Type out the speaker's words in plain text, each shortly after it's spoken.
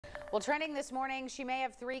Well, trending this morning, she may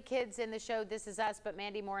have 3 kids in the show This Is Us, but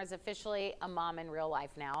Mandy Moore is officially a mom in real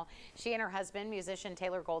life now. She and her husband, musician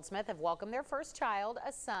Taylor Goldsmith, have welcomed their first child,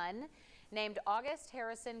 a son, named August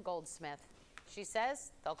Harrison Goldsmith. She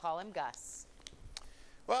says they'll call him Gus.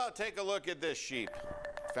 Well, take a look at this sheep,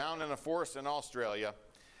 found in a forest in Australia.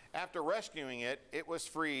 After rescuing it, it was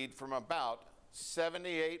freed from about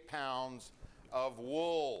 78 pounds of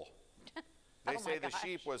wool. They say the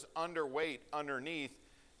sheep was underweight underneath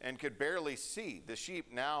and could barely see. The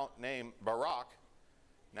sheep, now named Barack,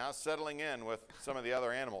 now settling in with some of the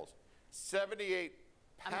other animals. 78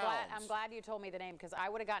 pounds. I'm glad you told me the name, because I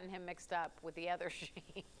would have gotten him mixed up with the other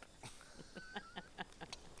sheep.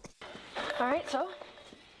 All right, so?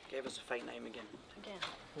 Gave us a fake name again. Again.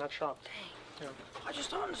 Not shocked. Yeah. I just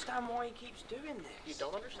don't understand why he keeps doing this. You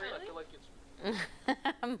don't understand? Really? I feel like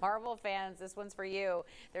it's... Marvel fans, this one's for you.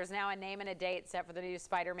 There's now a name and a date set for the new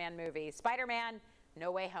Spider-Man movie. Spider-Man,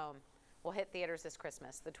 No Way Home will hit theaters this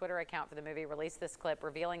Christmas. The Twitter account for the movie released this clip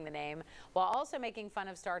revealing the name, while also making fun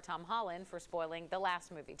of star Tom Holland for spoiling the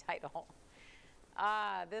last movie title.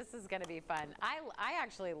 This is going to be fun. I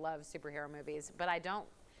actually love superhero movies, but I don't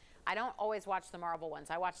always watch the Marvel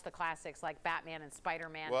ones. I watch the classics like Batman and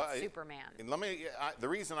Spider-Man and Superman. The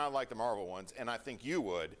reason I like the Marvel ones, and I think you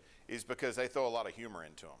would, is because they throw a lot of humor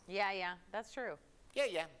into them. Yeah, that's true. Yeah.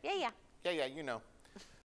 Yeah. Yeah, you know.